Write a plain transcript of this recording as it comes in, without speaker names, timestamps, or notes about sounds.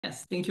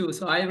Yes, thank you.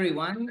 So, hi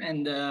everyone,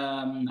 and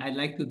I'd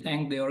like to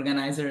thank the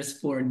organizers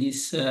for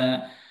this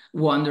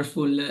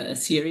wonderful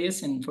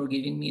series and for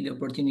giving me the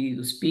opportunity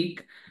to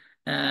speak.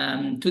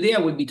 Today,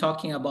 I will be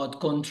talking about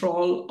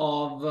control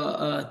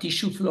of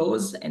tissue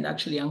flows and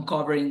actually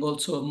uncovering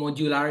also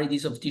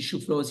modularities of tissue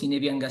flows in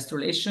avian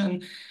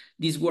gastrulation.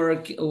 This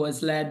work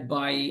was led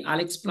by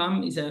Alex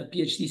Plum, is a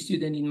PhD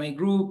student in my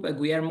group,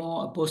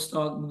 Guillermo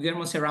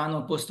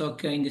Serrano, a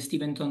postdoc in the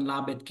Steventon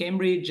lab at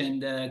Cambridge,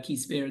 and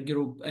Keith Bear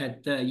group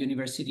at the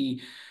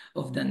University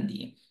of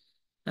Dundee.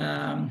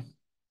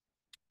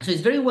 So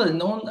it's very well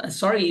known.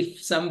 Sorry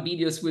if some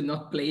videos will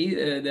not play.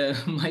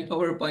 My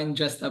PowerPoint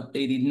just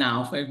updated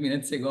now, 5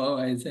 minutes ago.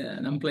 It's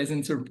an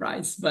unpleasant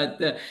surprise,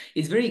 but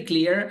it's very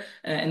clear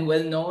and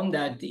well known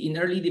that in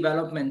early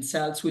development,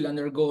 cells will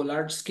undergo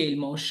large-scale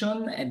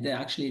motion at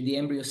actually the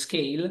embryo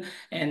scale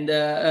and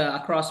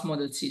across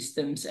model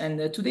systems.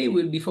 And today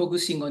we'll be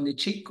focusing on the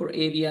chick or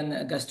avian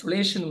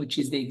gastrulation, which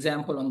is the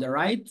example on the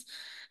right.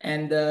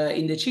 And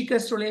in the chick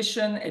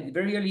gastrulation, at the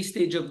very early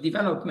stage of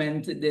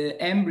development, the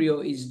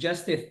embryo is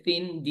just a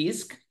thin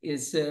disc,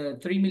 is 3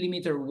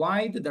 millimeter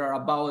wide. There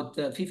are about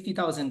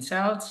 50,000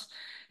 cells.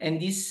 And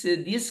this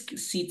disc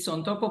sits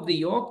on top of the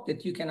yolk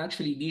that you can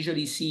actually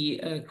visually see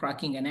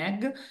cracking an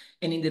egg.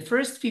 And in the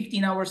first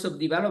 15 hours of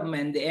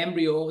development, the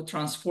embryo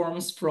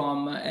transforms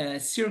from a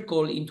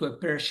circle into a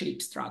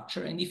pear-shaped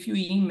structure. And if you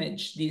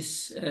image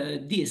this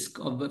disc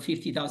of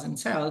 50,000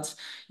 cells,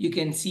 you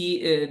can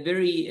see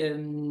very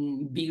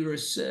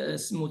vigorous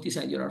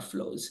multicellular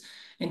flows.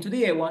 And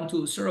today I want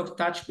to sort of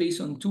touch base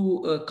on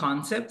two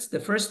concepts. The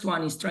first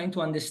one is trying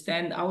to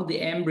understand how the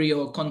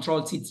embryo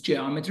controls its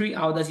geometry.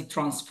 How does it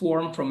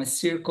transform from a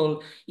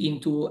circle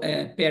into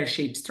a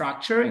pear-shaped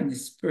structure in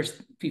this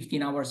first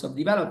 15 hours of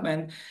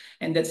development?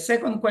 And the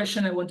second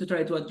question I want to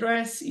try to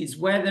address is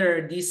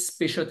whether these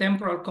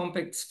spatiotemporal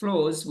complex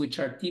flows, which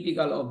are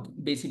typical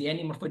of basically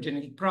any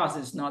morphogenetic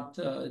process, not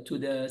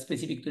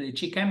specific to the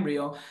chick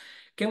embryo,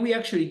 can we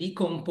actually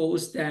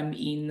decompose them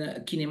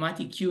in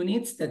kinematic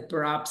units that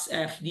perhaps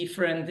have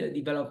different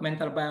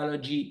developmental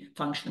biology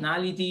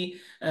functionality?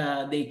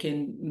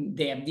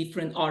 They have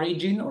different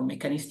origin or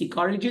mechanistic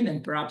origin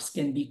and perhaps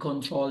can be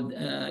controlled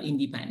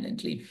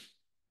independently.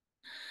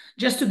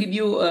 Just to give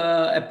you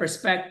a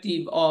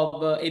perspective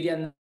of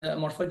avian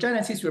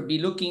morphogenesis, we'll be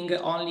looking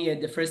only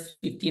at the first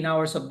 15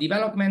 hours of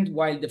development,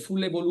 while the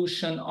full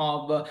evolution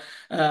of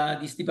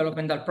this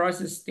developmental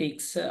process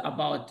takes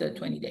about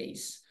 20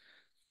 days.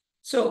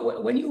 So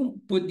when you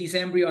put this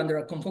embryo under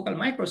a confocal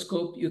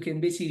microscope, you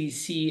can basically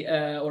see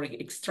or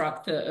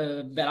extract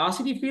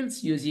velocity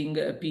fields using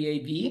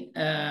PAV.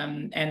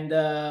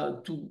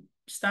 To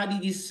study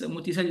these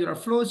multicellular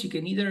flows, you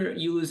can either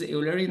use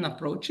Eulerian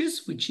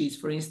approaches, which is,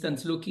 for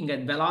instance, looking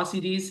at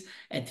velocities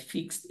at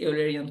fixed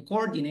Eulerian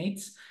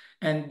coordinates.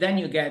 And then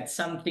you get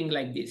something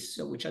like this,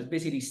 so which are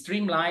basically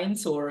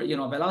streamlines or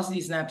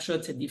velocity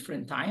snapshots at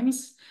different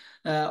times.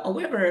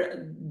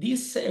 However,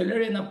 this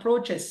Eulerian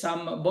approach has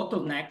some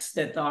bottlenecks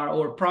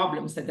or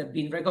problems that have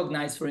been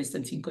recognized, for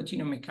instance, in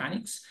continuum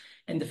mechanics.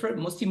 And the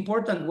most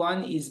important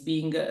one is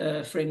being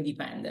frame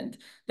dependent.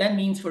 That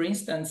means, for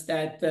instance,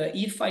 that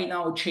if I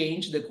now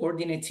change the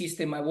coordinate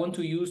system I want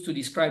to use to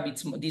describe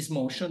this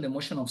motion, the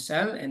motion of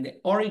cell, and the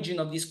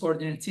origin of this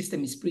coordinate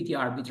system is pretty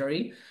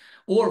arbitrary.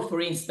 Or, for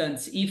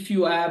instance, if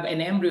you have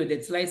an embryo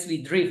that slightly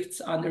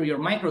drifts under your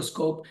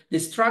microscope, the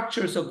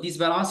structures of these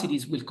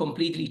velocities will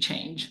completely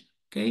change.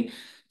 Okay,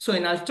 so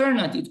an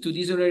alternative to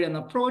this Eulerian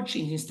approach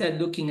is instead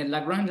looking at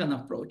Lagrangian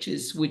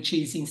approaches, which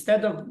is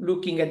instead of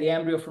looking at the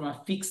embryo from a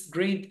fixed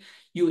grid,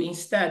 you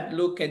instead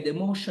look at the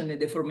motion and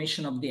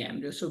deformation of the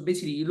embryo. So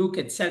basically, you look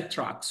at cell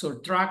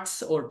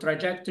tracks or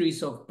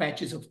trajectories of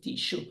patches of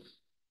tissue.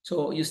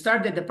 So you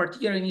start at a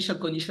particular initial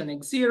condition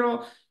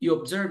x0, you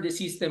observe the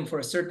system for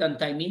a certain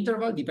time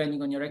interval,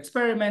 depending on your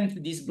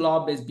experiment. This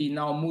blob has been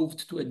now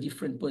moved to a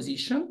different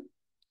position.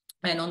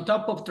 And on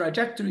top of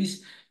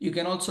trajectories, you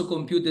can also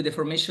compute the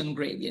deformation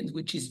gradient,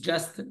 which is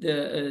just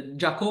the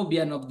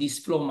Jacobian of this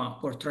flow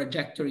map or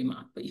trajectory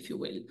map, if you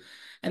will.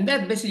 And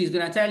that basically is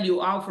going to tell you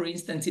how, for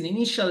instance, an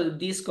initial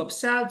disk of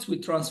cells will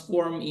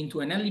transform into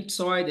an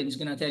ellipsoid, and it's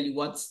going to tell you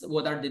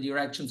what are the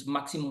directions of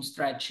maximum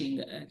stretching,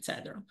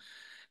 etc.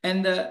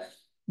 And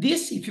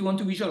this, if you want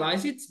to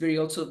visualize it, it's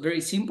also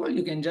very simple.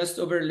 You can just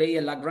overlay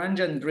a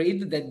Lagrangian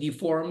grid that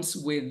deforms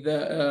with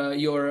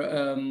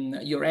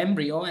your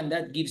embryo, and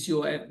that gives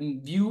you a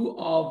view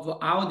of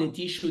how the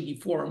tissue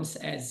deforms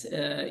as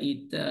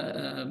it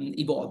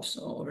evolves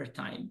over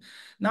time.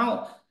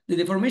 Now, the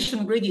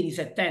deformation gradient is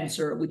a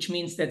tensor, which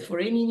means that for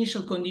any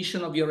initial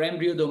condition of your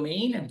embryo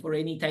domain and for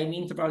any time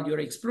interval you're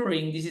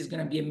exploring, this is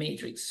going to be a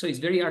matrix. So it's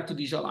very hard to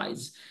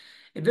visualize.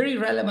 A very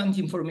relevant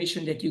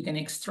information that you can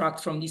extract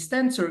from this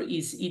tensor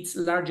is its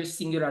largest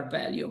singular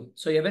value.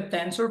 So you have a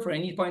tensor for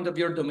any point of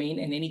your domain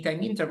and any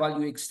time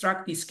interval, you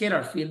extract the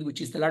scalar field,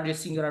 which is the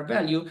largest singular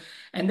value,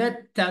 and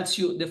that tells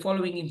you the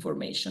following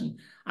information.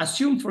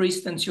 Assume, for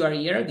instance, you are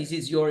here. This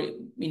is your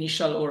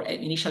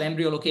initial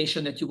embryo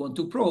location that you want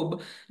to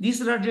probe.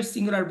 This largest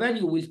singular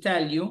value will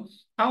tell you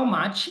how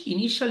much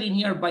initially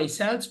nearby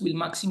cells will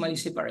maximally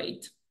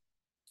separate.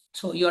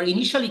 So you are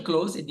initially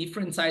close at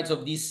different sides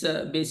of this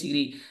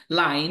basically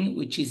line,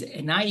 which is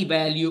an I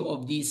value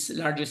of this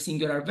largest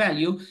singular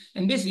value,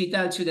 and basically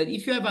tells you that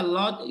if you have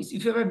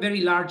a very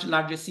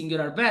largest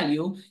singular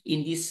value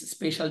in this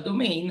spatial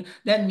domain,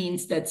 that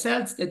means that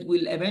cells that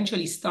will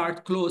eventually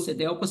start close at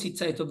the opposite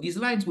side of these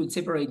lines will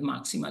separate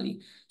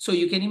maximally. So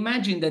you can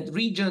imagine that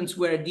regions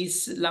where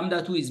this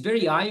lambda 2 is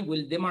very high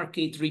will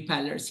demarcate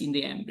repellers in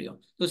the embryo.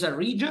 Those are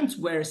regions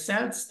where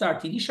cells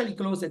start initially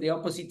close at the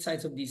opposite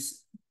sides of this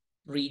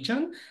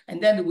region,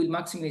 and then they will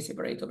maximally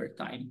separate over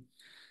time.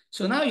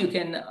 So now you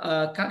can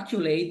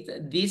calculate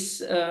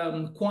this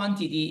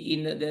quantity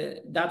in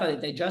the data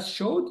that I just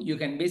showed. You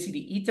can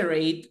basically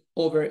iterate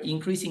over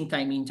increasing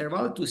time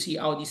interval to see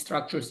how these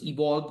structures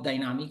evolve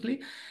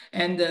dynamically.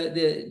 And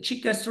the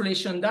cheek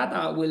gastrulation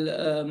data will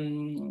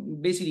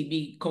basically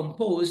be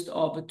composed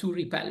of two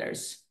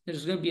repellers.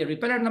 There's going to be a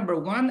repeller number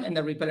 1 and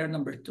a repeller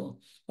number 2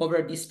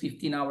 over these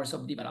 15 hours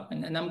of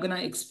development. And I'm going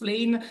to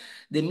explain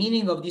the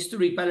meaning of these two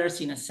repellers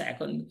in a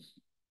second.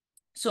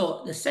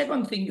 So the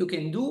second thing you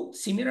can do,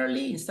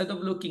 similarly, instead of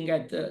looking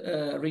at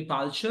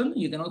repulsion,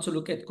 you can also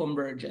look at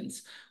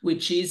convergence,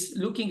 which is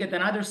looking at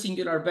another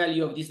singular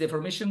value of this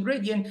deformation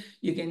gradient.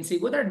 You can say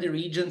what are the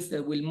regions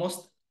that will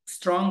most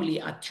strongly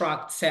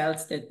attract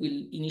cells that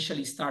will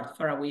initially start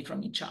far away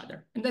from each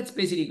other. And that's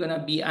basically going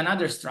to be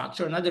another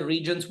structure, another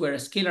regions where a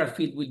scalar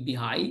field will be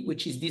high,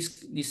 which is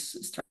this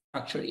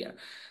structure here.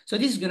 So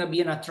this is going to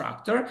be an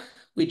attractor,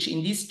 which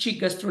in this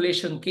cheek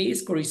gastrulation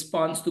case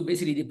corresponds to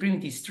basically the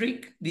primitive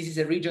streak. This is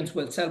a region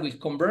where cell will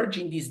converge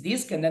in this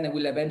disk, and then it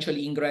will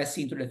eventually ingress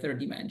into the third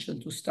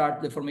dimension to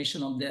start the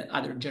formation of the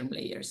other germ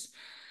layers.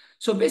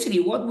 So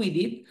basically what we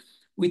did,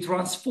 we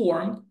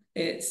transformed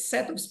a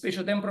set of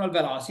spatiotemporal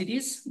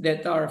velocities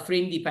that are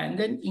frame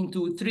dependent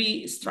into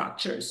three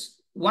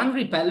structures. One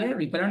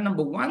repeller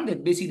number 1,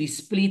 that basically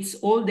splits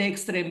all the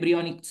extra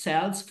embryonic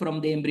cells from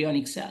the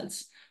embryonic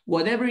cells.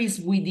 Whatever is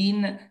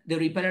within the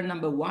repeller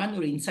number 1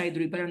 or inside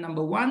the repeller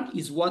number 1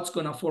 is what's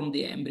going to form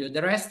the embryo.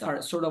 The rest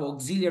are sort of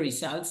auxiliary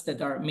cells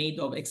that are made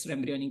of extra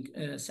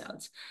embryonic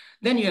cells.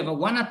 Then you have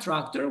one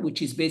attractor,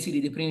 which is basically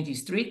the primitive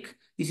streak.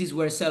 This is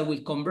where cell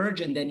will converge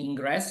and then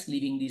ingress,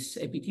 leaving this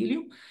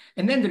epithelium.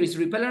 And then there is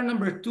repeller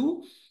number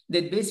 2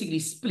 that basically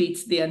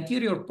splits the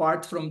anterior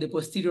part from the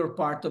posterior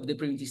part of the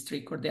primitive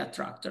streak or the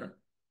attractor.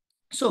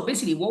 So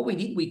basically what we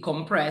did, we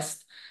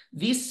compressed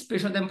these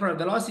spatiotemporal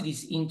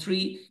velocities in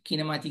 3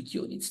 kinematic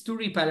units, 2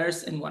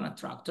 repellers and 1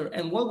 attractor.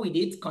 And what we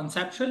did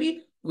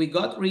conceptually, we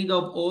got rid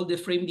of all the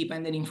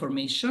frame-dependent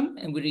information,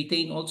 and we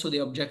retain also the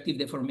objective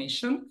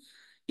deformation.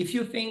 If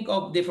you think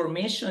of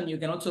deformation, you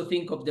can also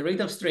think of the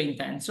rate of strain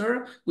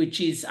tensor, which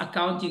is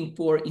accounting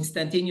for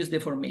instantaneous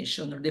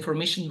deformation or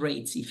deformation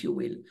rates, if you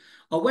will.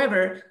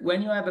 However,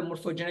 when you have a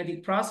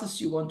morphogenetic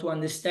process, you want to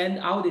understand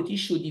how the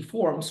tissue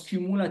deforms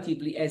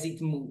cumulatively as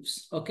it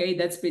moves. Okay,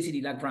 that's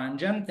basically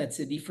Lagrangian. That's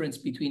the difference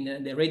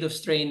between the rate of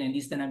strain and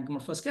this dynamic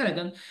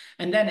morphoskeleton.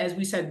 And then, as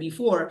we said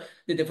before,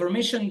 the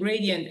deformation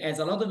gradient has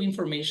a lot of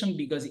information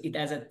because it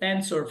has a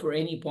tensor for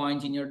any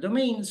point in your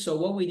domain. So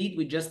what we did,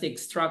 we just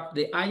extract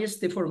the highest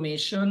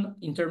deformation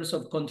in terms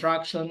of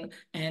contraction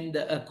and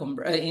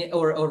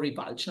or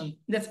repulsion.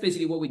 That's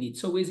basically what we did.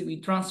 So basically,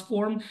 we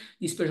transformed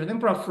the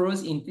spatiotemporal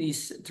flows into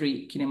these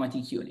 3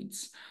 kinematic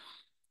units.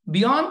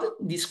 Beyond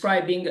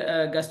describing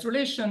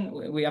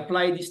gastrulation, we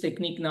apply this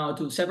technique now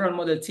to several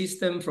model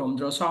systems from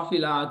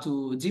Drosophila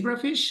to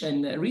zebrafish.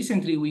 And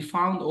recently we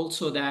found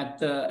also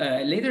that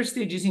later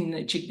stages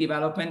in chick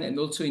development and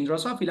also in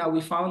Drosophila,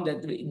 we found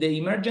that the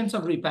emergence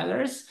of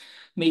repellers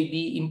may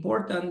be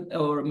important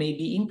or may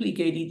be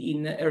implicated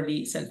in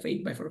early cell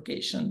fate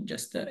bifurcation,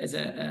 just as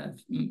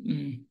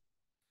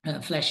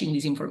flashing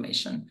this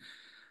information.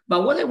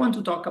 But what I want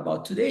to talk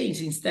about today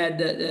is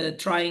instead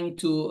trying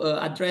to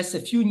address a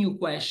few new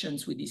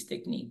questions with this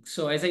technique.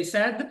 So as I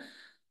said,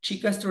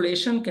 cheek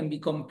gastrulation can be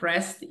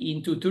compressed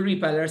into 2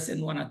 repellers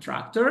and 1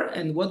 attractor.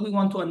 And what we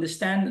want to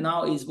understand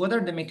now is what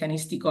are the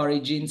mechanistic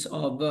origins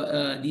of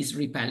these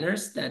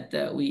repellers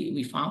that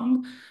we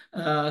found.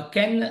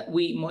 Can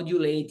we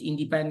modulate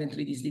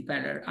independently this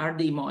repeller? Are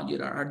they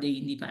modular? Are they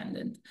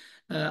independent?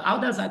 How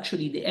does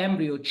actually the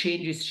embryo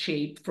change its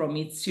shape from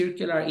its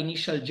circular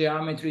initial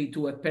geometry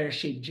to a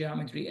pear-shaped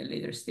geometry at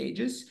later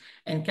stages?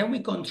 And can we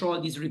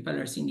control these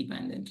repellers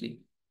independently?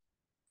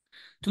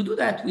 To do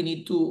that, we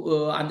need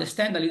to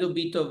understand a little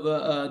bit of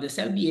the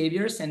cell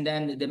behaviors and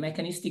then the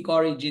mechanistic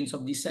origins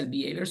of these cell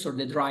behaviors or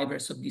the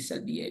drivers of these cell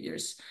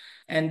behaviors.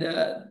 And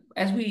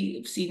as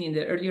we've seen in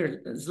the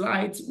earlier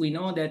slides, we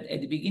know that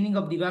at the beginning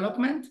of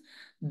development,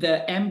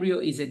 the embryo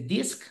is a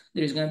disc.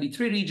 There's going to be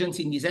 3 regions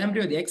in this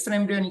embryo, the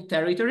extraembryonic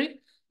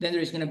territory. Then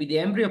there is going to be the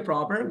embryo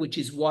proper, which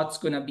is what's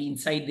going to be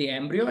inside the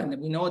embryo.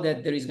 And we know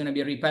that there is going to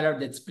be a repeller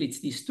that splits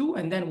these 2.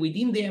 And then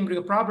within the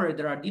embryo proper,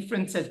 there are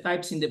different cell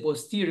types in the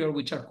posterior,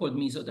 which are called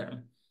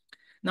mesoderm.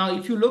 Now,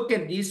 if you look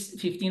at this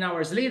 15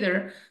 hours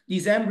later,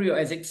 this embryo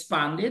has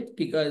expanded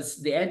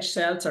because the edge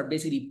cells are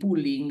basically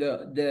pulling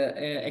the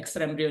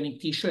extra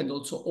embryonic tissue and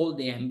also all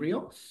the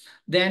embryo.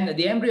 Then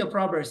the embryo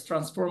proper is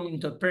transformed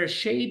into a pear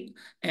shape,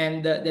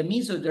 and the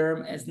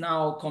mesoderm has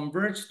now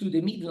converged to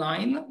the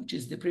midline, which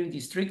is the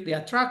primitive strict, the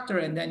attractor,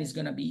 and then is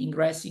going to be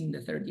ingressing in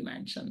the third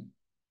dimension.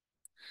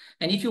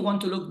 And if you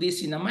want to look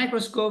this in a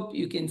microscope,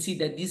 you can see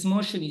that this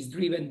motion is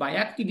driven by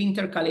active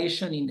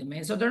intercalation in the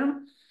mesoderm.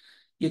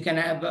 You can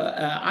have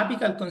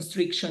apical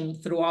constriction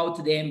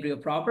throughout the embryo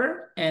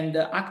proper and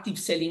active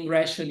cell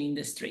ingression in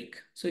the streak.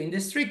 So in the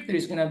streak, there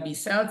is going to be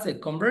cells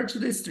that converge to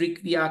the streak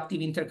via active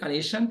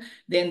intercalation.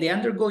 Then they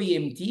undergo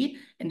EMT,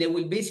 and they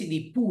will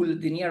basically pull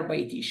the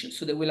nearby tissue.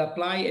 So they will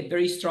apply a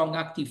very strong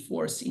active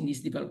force in this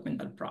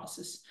developmental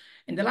process.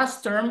 And the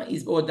last term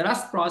is, or the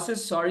last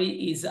process,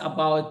 sorry, is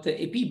about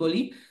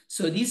epiboly.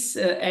 So these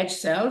edge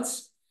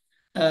cells,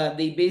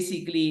 they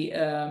basically,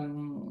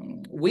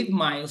 with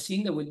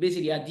myosin, they will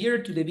basically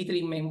adhere to the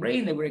vitelline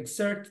membrane. They will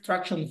exert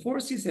traction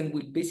forces and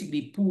will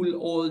basically pull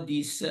all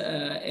this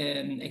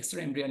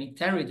extra embryonic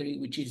territory,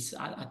 which is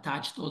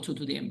attached also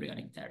to the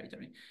embryonic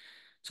territory.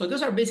 So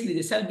those are basically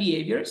the cell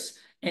behaviors.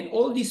 And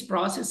all these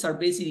processes are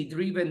basically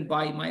driven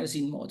by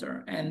myosin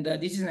motor. And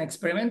this is an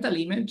experimental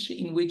image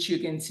in which you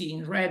can see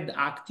in red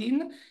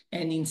actin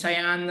and in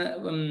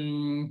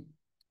cyan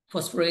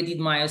phosphorylated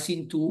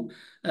myosin 2,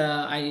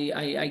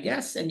 I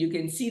guess. And you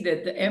can see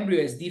that the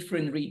embryo has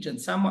different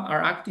regions. Some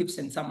are active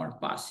and some are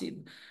passive.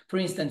 For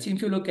instance,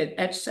 if you look at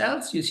edge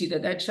cells, you see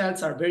that edge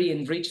cells are very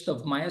enriched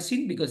of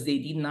myosin because they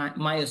did not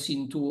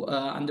myosin to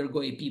undergo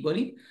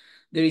epiboly.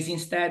 There is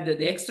instead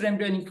the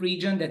extraembryonic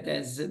region that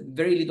has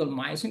very little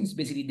myosin. It's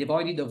basically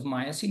devoid of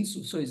myosin,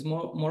 so it's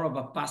more of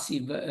a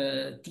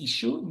passive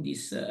tissue in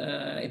this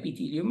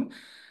epithelium.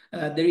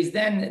 There is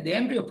then the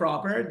embryo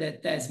proper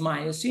that has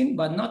myosin,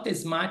 but not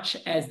as much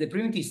as the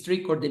primitive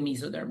streak or the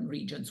mesoderm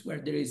regions, where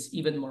there is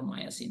even more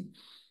myosin.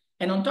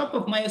 And on top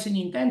of myosin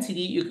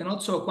intensity, you can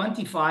also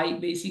quantify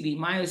basically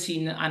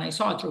myosin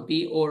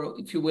anisotropy, or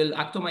if you will,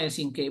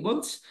 actomyosin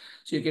cables.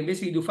 So you can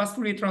basically do fast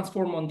Fourier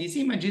transform on these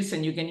images,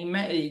 and you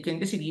can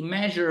basically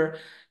measure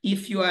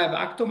if you have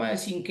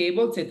actomyosin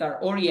cables that are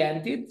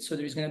oriented. So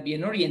there's going to be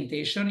an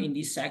orientation in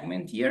this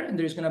segment here, and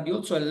there's going to be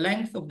also a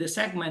length of the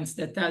segments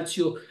that tells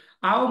you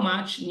how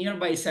much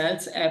nearby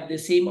cells have the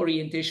same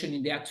orientation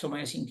in the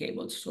actomyosin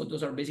cables. So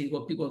those are basically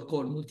what people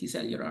call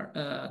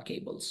multicellular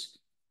cables.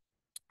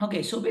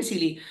 Okay, so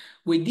basically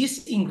with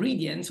these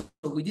ingredients,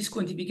 or with this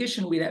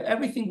quantification, we have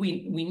everything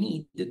we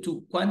need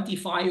to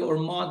quantify or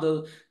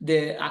model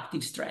the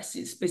active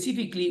stresses.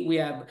 Specifically, we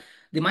have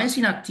the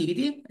myosin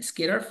activity, a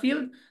scalar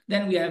field.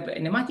 Then we have a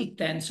nematic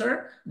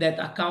tensor that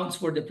accounts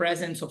for the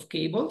presence of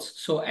cables.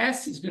 So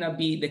S is going to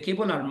be the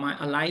cable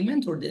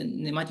alignment, or the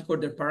nematic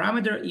order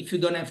parameter. If you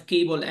don't have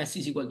cable, S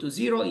is equal to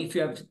 0. If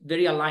you have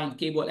very aligned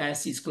cable,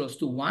 S is close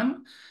to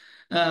 1.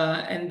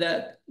 And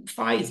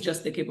phi is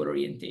just the cable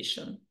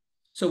orientation.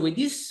 So with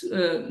these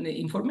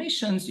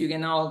informations, you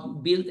can now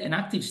build an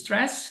active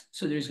stress.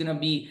 So there's going to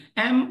be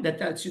M that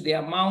tells you the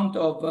amount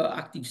of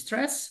active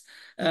stress.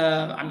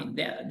 I mean,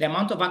 the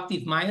amount of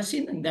active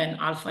myosin, and then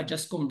alpha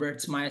just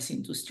converts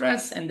myosin to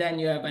stress. And then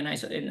you have an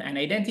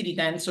identity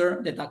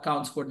tensor that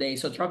accounts for the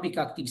isotropic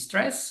active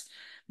stress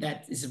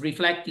that is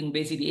reflecting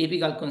basically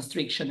apical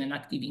constriction and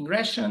active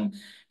ingression.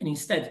 And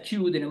instead,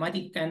 Q, the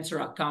nematic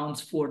tensor, accounts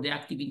for the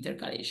active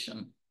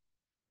intercalation.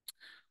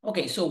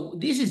 Okay, so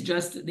this is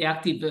just the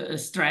active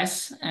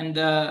stress, and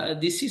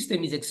this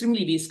system is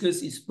extremely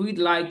viscous. It's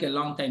fluid-like at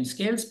long time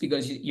scales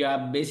because you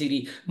have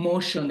basically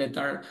motion that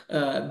are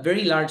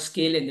very large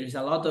scale, and there's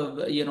a lot of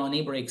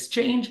neighbor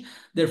exchange.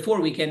 Therefore,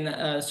 we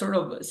can sort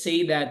of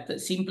say that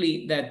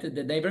simply that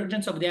the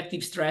divergence of the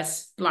active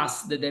stress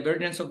plus the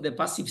divergence of the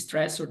passive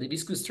stress or the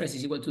viscous stress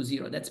is equal to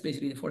 0. That's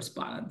basically the force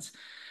balance.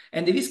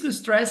 And the viscous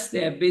stress,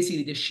 they have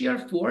basically the shear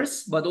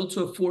force, but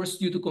also a force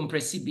due to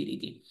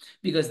compressibility,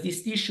 because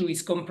this tissue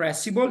is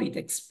compressible, it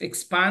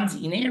expands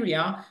in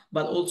area,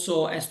 but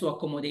also has to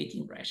accommodate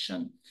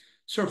ingression.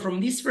 So from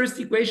this first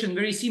equation,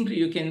 very simply,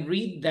 you can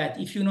read that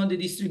if you know the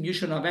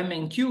distribution of M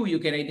and Q, you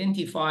can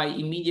identify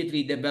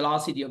immediately the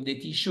velocity of the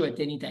tissue at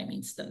any time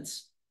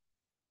instance.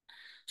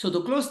 So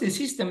to close the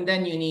system,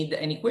 then you need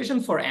an equation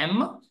for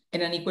M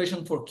and an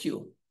equation for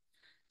Q.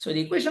 So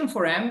the equation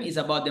for M is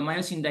about the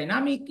myosin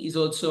dynamic, is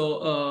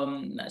also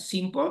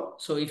simple.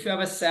 So if you have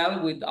a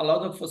cell with a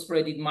lot of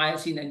phosphorylated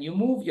myosin and you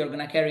move, you're going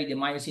to carry the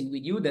myosin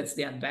with you. That's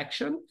the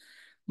advection.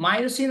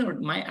 Myosin,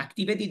 or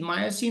activated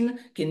myosin,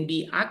 can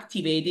be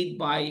activated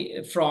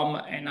from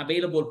an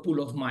available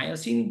pool of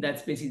myosin.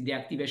 That's basically the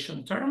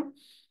activation term.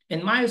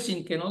 And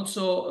myosin can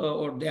also,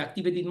 or the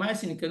activated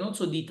myosin can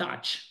also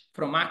detach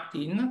from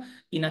actin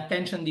in a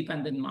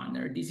tension-dependent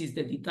manner. This is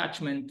the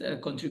detachment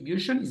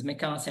contribution, is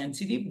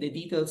mechanosensitive. The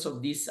details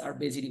of this are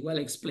basically well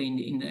explained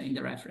in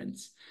the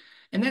reference.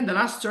 And then the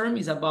last term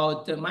is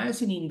about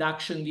myosin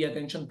induction via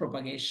tension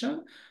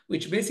propagation,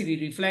 which basically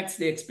reflects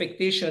the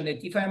expectation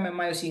that if I'm a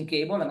myosin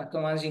cable, an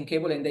active myosin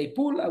cable, and they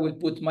pull, I will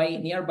put my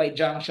nearby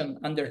junction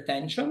under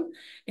tension.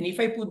 And if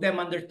I put them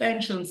under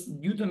tensions,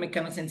 due to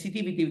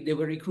mechanosensitivity, they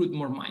will recruit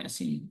more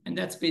myosin. And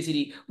that's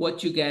basically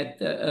what you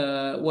get,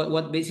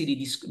 what basically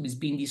is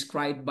being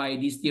described by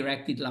this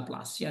directed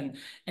Laplacian.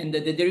 And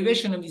the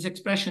derivation of this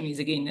expression is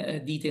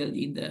again detailed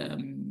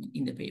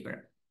in the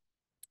paper.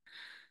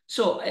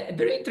 So a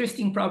very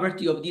interesting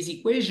property of this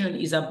equation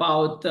is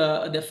about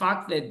the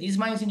fact that this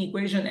myosin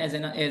equation has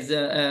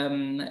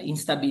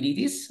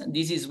instabilities.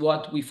 This is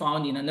what we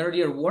found in an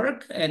earlier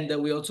work, and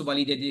we also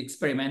validated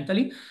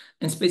experimentally.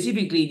 And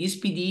specifically, this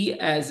PD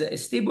has a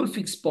stable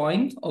fixed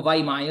point of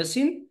I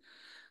myosin,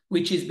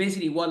 which is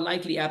basically what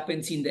likely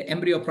happens in the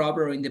embryo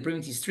proper or in the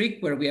primitive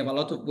streak, where you have a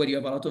lot of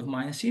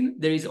myosin.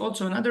 There is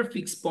also another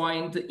fixed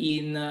point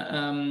in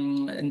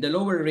the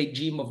lower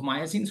regime of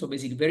myosin, so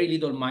basically very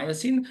little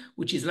myosin,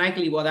 which is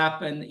likely what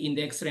happened in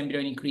the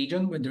extraembryonic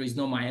region when there is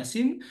no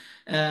myosin.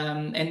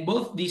 And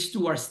both these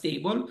two are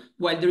stable,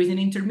 while there is an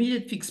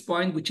intermediate fixed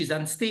point which is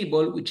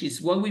unstable, which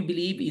is what we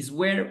believe is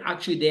where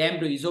actually the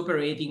embryo is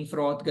operating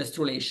throughout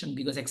gastrulation,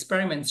 because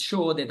experiments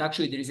show that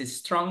actually there is a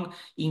strong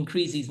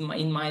increase in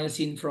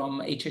myosin from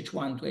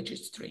HH1 to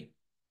HH3.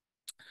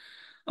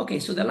 Okay,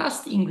 so the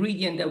last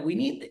ingredient that we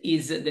need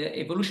is the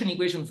evolution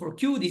equation for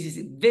Q. This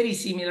is very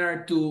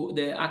similar to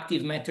the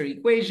active matter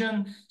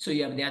equation. So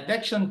you have the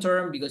advection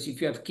term, because if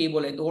you have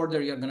cable and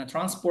order, you're going to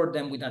transport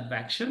them with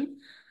advection.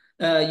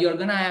 You're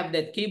going to have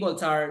that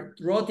cables are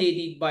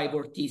rotated by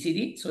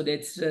vorticity. So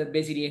that's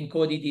basically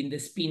encoded in the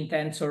spin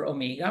tensor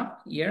omega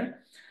here.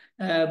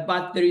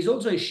 But there is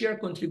also a shear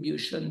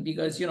contribution,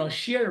 because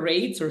shear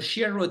rates or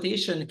shear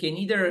rotation can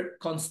either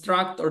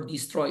construct or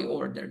destroy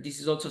order.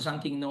 This is also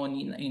something known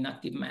in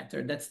active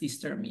matter. That's this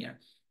term here.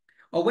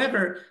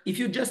 However, if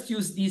you just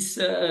use these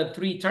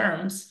three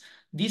terms,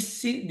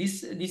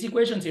 these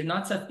equations is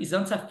not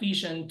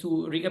sufficient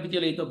to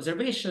recapitulate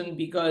observation,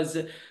 because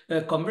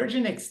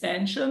convergent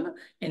extension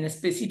and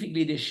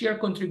specifically the shear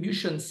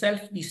contribution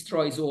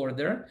self-destroys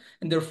order,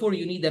 and therefore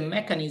you need a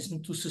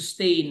mechanism to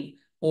sustain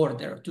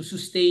order, to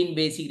sustain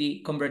basically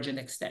convergent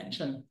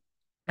extension.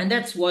 And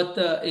that's what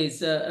is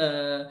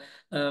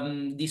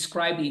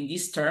described in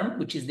this term,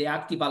 which is the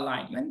active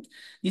alignment.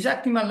 This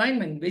active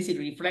alignment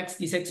basically reflects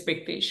this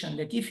expectation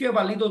that if you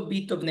have a little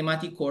bit of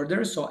nematic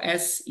order, so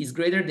S is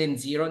greater than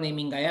 0,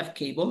 naming I have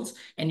cables,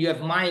 and you have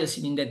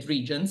myosin in that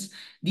regions,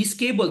 these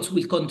cables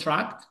will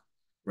contract,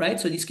 right?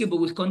 So this cable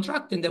will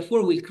contract and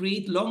therefore will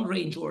create long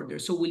range order.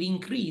 So will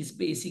increase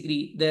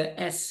basically the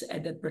S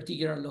at that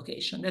particular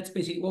location. That's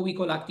basically what we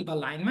call active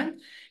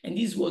alignment. And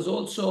this was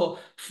also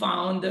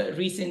found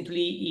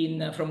recently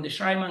from the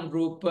Schreiman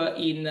group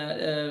in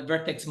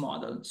vertex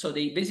model. So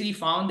they basically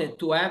found that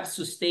to have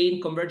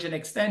sustained convergent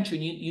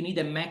extension, you need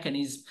a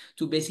mechanism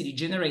to basically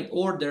generate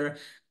order,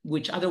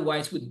 which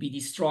otherwise would be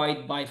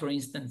destroyed by, for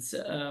instance,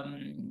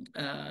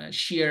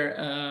 shear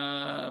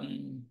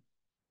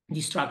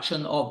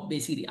destruction of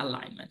basically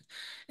alignment.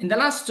 And the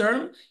last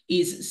term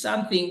is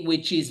something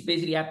which is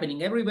basically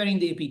happening everywhere in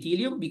the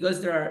epithelium,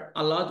 because there are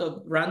a lot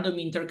of random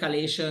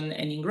intercalation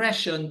and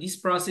ingression. These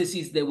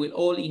processes, they will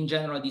all in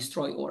general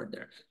destroy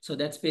order. So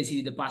that's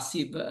basically the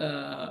passive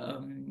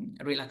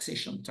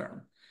relaxation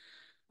term.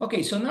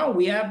 Okay, so now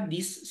we have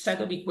this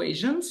set of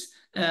equations.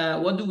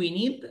 What do we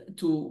need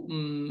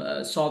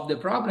to solve the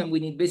problem? We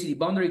need basically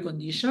boundary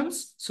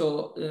conditions.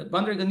 So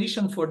boundary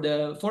condition for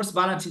the force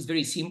balance is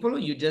very simple.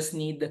 You just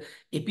need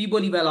a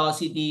Peabody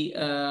velocity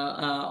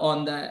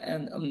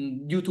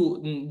due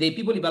to the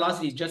Peabody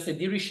velocity is just a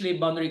Dirichlet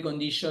boundary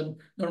condition,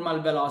 normal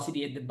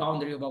velocity at the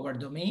boundary of our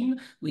domain.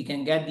 We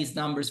can get these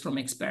numbers from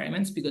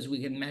experiments because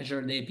we can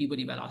measure the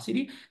Peabody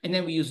velocity. And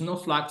then we use no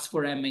flux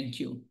for M and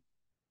Q.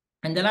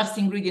 And the last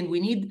ingredient we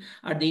need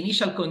are the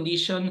initial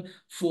condition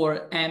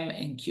for M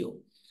and Q.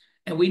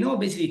 And we know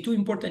basically two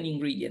important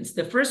ingredients.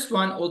 The first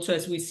one, also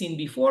as we've seen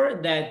before,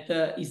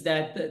 is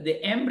that the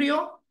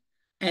embryo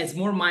has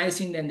more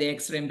myosin than the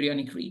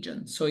extraembryonic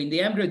region. So in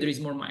the embryo, there is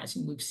more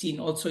myosin. We've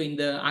seen also in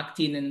the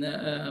actin and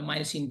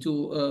myosin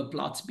 2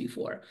 plots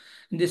before.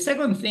 And the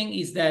second thing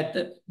is that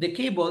the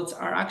cables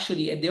are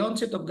actually, at the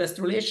onset of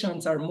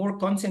gastrulations, are more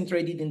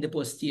concentrated in the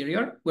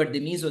posterior, where the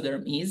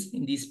mesoderm is,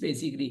 in this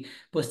basically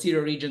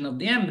posterior region of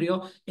the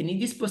embryo. And in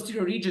this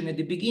posterior region at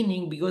the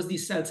beginning, because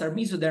these cells are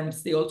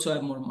mesoderms, they also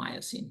have more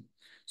myosin.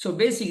 So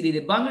basically the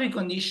boundary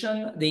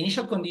condition, the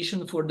initial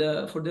condition for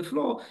the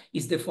flow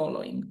is the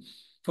following.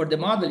 For the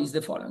model is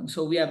the following.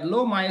 So we have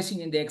low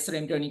myosin in the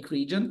extraembryonic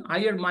region,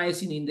 higher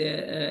myosin in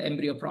the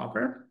embryo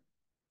proper,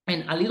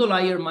 and a little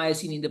higher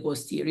myosin in the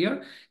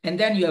posterior. And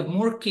then you have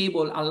more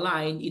cable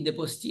aligned in the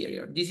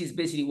posterior. This is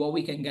basically what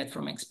we can get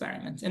from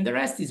experiments. And the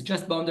rest is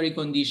just boundary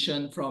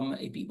condition from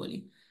a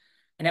Peabody.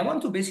 And I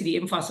want to basically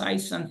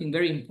emphasize something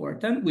very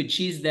important,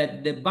 which is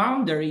that the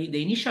boundary, the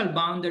initial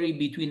boundary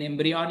between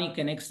embryonic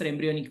and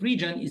extraembryonic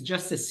region is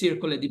just a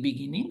circle at the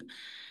beginning.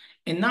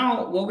 And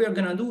now what we're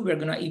going to do, we're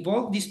going to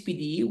evolve this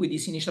PD with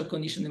this initial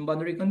condition and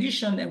boundary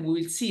condition, and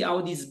we will see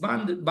how this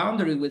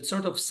boundary will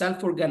sort of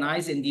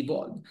self-organize and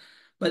evolve.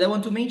 But I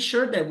want to make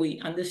sure that we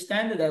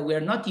understand that we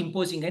are not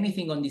imposing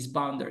anything on this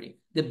boundary.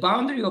 The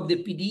boundary of the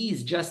PD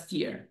is just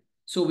here.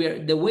 So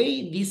the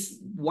way this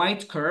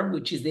white curve,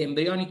 which is the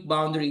embryonic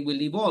boundary,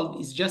 will evolve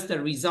is just a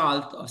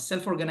result, a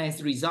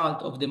self-organized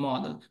result of the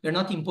model. We're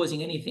not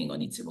imposing anything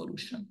on its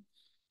evolution.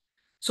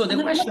 So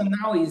the question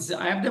now is,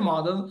 I have the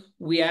model,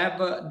 we have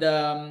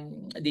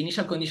the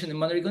initial condition and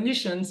boundary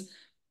conditions.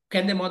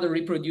 Can the model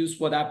reproduce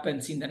what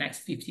happens in the next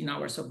 15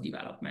 hours of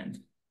development?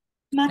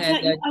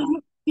 Mattia,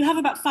 you have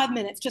about 5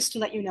 minutes, just to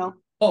let you know.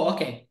 Oh,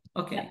 okay,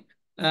 okay.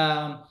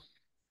 Yeah.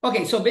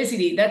 Okay, so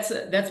basically that's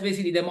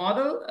basically the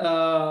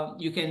model.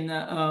 You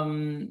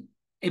can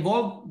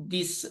evolve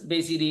this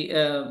basically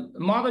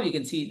model. You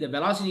can see the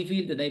velocity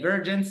field, the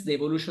divergence, the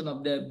evolution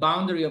of the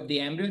boundary of the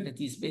embryo that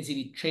is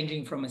basically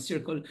changing from a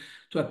circle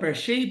to a pear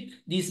shape.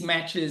 This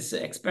matches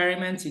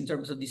experiments in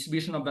terms of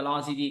distribution of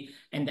velocity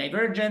and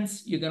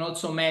divergence. You can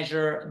also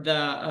measure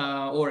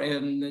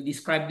the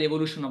describe the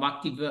evolution of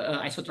active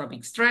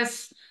isotropic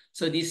stress.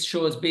 So this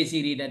shows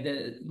basically that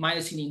the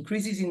myosin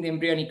increases in the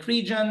embryonic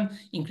region,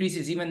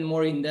 increases even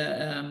more in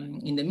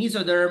the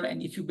mesoderm,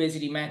 and if you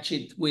basically match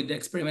it with the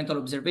experimental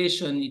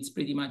observation, it's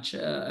pretty much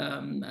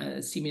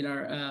a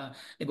similar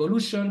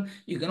evolution.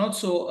 You can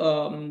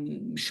also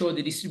show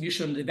the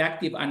distribution of the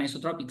active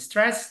anisotropic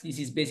stress. This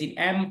is basically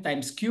M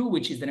times Q,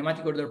 which is the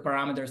nematic order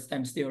parameters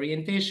times the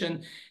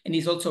orientation, and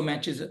this also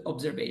matches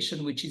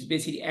observation, which is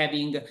basically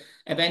having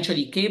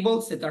eventually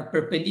cables that are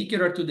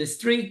perpendicular to the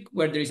streak,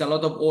 where there is a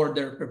lot of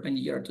order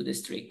perpendicular to the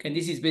streak. And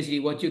this is basically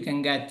what you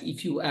can get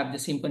if you have the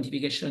same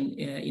quantification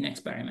in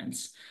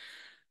experiments.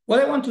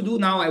 What I want to do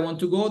now, I want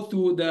to go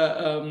through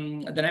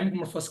the dynamic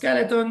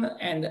morphoskeleton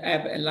and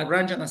have a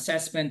Lagrangian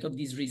assessment of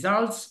these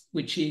results,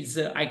 which is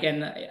I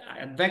can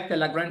vector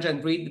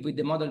Lagrangian grid with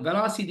the model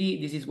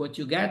velocity. This is what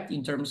you get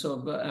in terms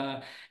of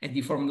a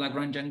deformed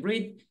Lagrangian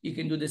grid. You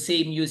can do the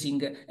same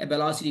using a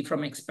velocity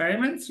from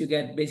experiments. You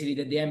get basically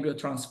that the embryo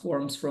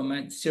transforms from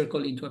a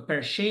circle into a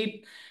pear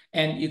shape.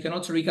 And you can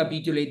also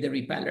recapitulate the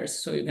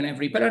repellers. So you can have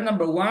repeller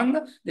number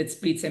 1 that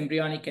splits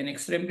embryonic and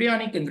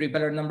extraembryonic, and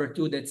repeller number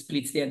 2 that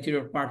splits the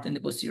anterior part and the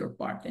posterior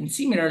part. And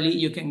similarly,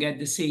 you can get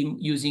the same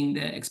using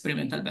the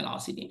experimental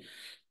velocity.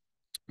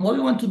 What we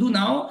want to do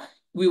now,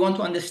 we want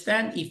to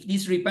understand if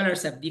these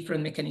repellers have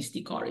different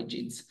mechanistic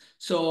origins.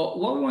 So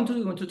what we want to do,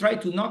 we want to try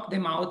to knock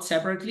them out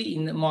separately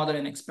in model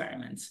and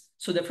experiments.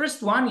 So the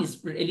first one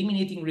is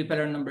eliminating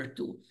repeller number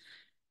 2.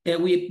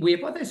 We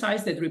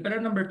hypothesize that repeller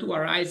number 2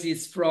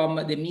 arises from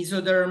the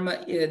mesoderm,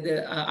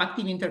 the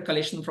active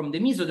intercalation from the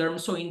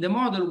mesoderm. So in the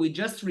model, we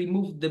just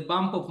removed the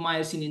bump of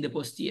myosin in the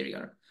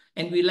posterior.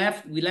 And we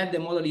let the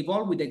model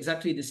evolve with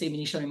exactly the same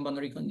initial and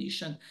boundary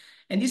condition.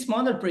 And this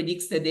model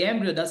predicts that the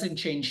embryo doesn't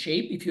change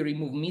shape. If you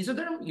remove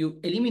mesoderm,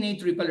 you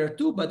eliminate repeller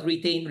 2, but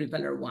retain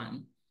repeller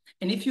 1.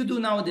 And if you do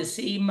now the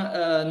same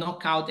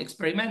knockout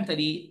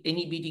experimentally,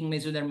 inhibiting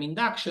mesoderm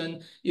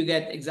induction, you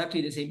get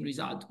exactly the same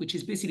result, which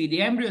is basically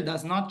the embryo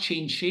does not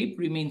change shape,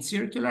 remains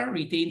circular,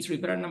 retains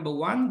repeller number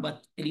 1,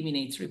 but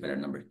eliminates repeller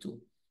number 2.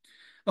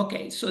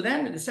 Okay, so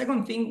then the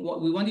second thing,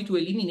 we wanted to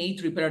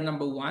eliminate repeller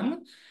number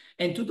 1.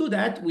 And to do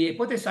that, we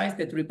hypothesized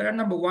that repeller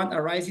number 1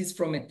 arises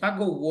from a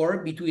tug of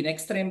war between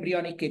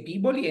extraembryonic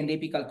epiboly and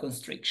apical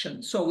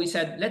constriction. So we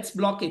said, let's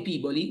block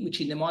epiboly, which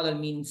in the model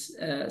means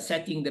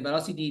setting the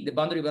velocity, the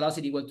boundary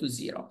velocity equal to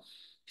 0.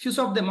 If you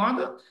solve the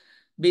model,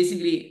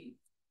 basically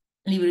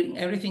leaving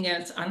everything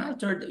else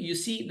unaltered, you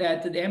see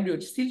that the embryo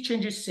still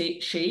changes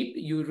shape.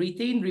 You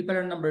retain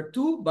repeller number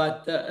 2,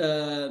 but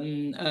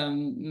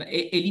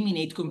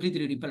eliminate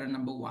completely repeller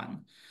number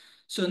 1.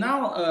 So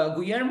now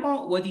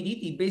Guillermo, what he did,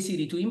 he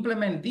basically, to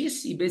implement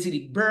this, he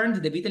basically burned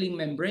the vitelline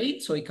membrane.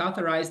 So he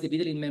cauterized the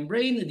vitelline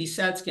membrane. These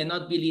cells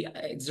cannot really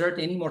exert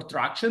any more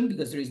traction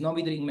because there is no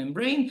vitelline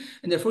membrane.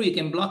 And therefore, you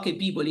can block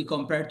epiboly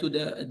compared to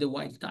the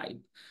wild type.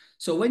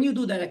 So when you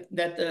do that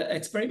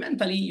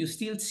experimentally, you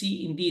still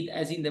see indeed,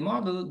 as in the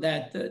model,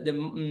 that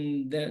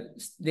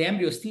the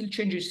embryo still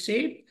changes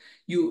shape.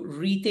 You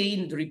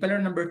retain the repeller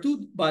number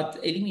 2, but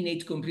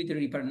eliminate completely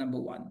repeller number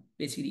 1,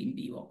 basically in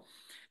vivo.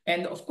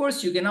 And of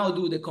course, you can now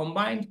do the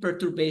combined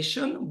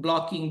perturbation,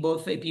 blocking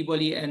both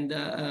epiboly and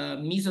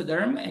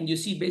mesoderm. And you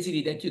see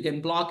basically that you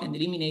can block and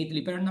eliminate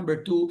repeller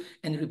number 2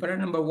 and repeller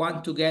number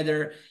 1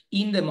 together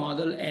in the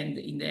model and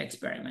in the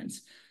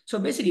experiments. So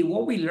basically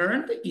what we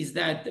learned is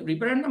that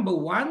repeller number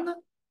 1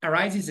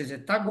 arises as a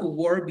tug of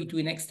war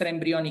between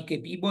extraembryonic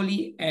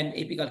epiboly and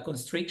apical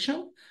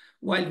constriction,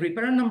 while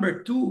repeller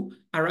number 2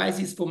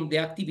 arises from the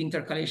active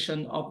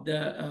intercalation of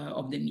the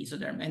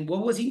mesoderm. And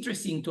what was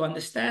interesting to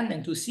understand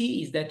and to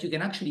see is that you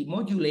can actually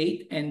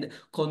modulate and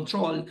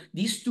control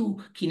these two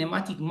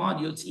kinematic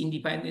modules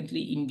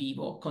independently in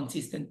vivo,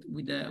 consistent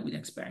with the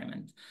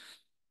experiment.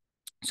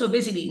 So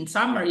basically, in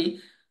summary,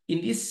 In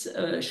this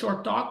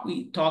short talk,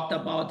 we talked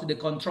about the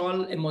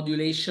control and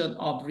modulation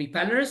of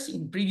repellers.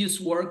 In previous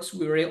works,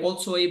 we were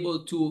also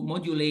able to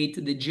modulate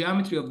the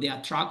geometry of the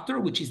attractor,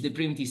 which is the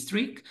primitive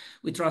streak.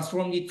 We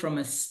transformed it from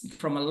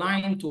a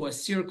line to a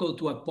circle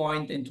to a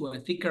point and to a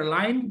thicker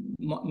line,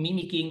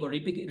 mimicking or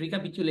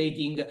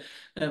recapitulating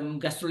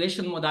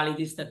gastrulation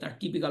modalities that are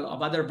typical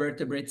of other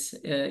vertebrates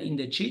in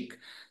the cheek.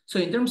 So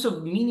in terms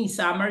of mini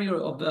summary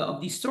of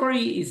this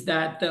story is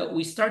that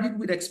we started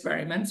with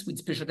experiments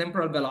with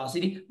spatiotemporal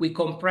velocity. We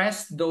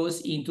compressed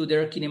those into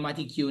their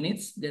kinematic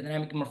units, the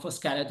dynamic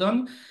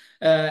morphoskeleton.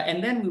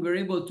 And then we were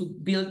able to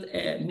build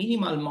a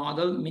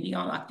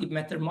minimal active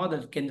matter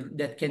model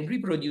that can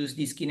reproduce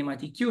these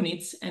kinematic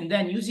units. And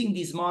then using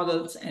these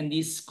models and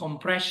this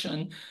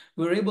compression,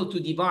 we were able to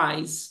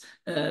devise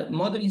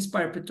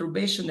model-inspired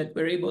perturbation that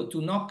were able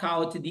to knock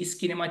out these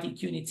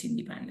kinematic units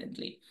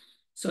independently.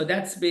 So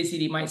that's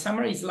basically my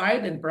summary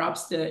slide. And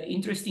perhaps the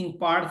interesting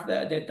part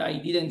that I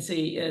didn't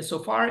say so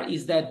far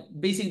is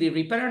that basically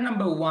repeller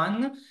number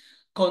 1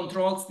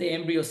 controls the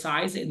embryo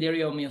size and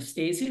area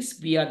homeostasis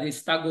via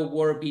this tug of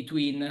war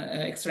between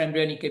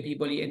extraembryonic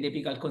epipole and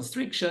apical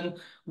constriction,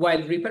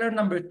 while repeller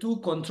number 2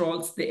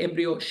 controls the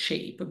embryo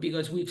shape,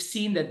 because we've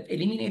seen that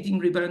eliminating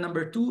repeller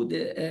number 2,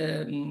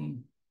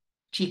 the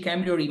cheek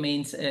embryo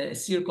remains a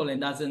circle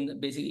and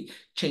doesn't basically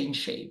change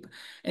shape.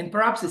 And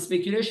perhaps the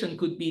speculation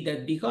could be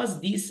that because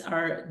these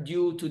are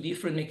due to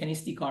different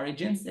mechanistic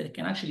origins that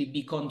can actually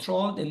be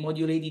controlled and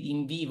modulated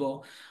in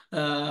vivo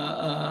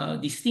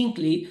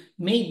distinctly,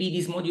 maybe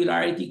this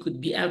modularity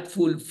could be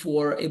helpful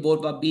for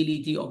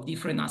evolvability of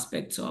different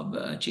aspects of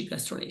cheek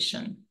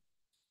gastrulation.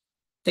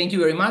 Thank you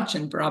very much,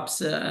 and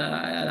perhaps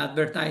I'll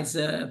advertise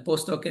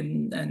postdoc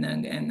and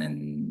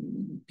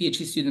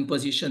PhD student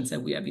positions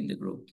that we have in the group.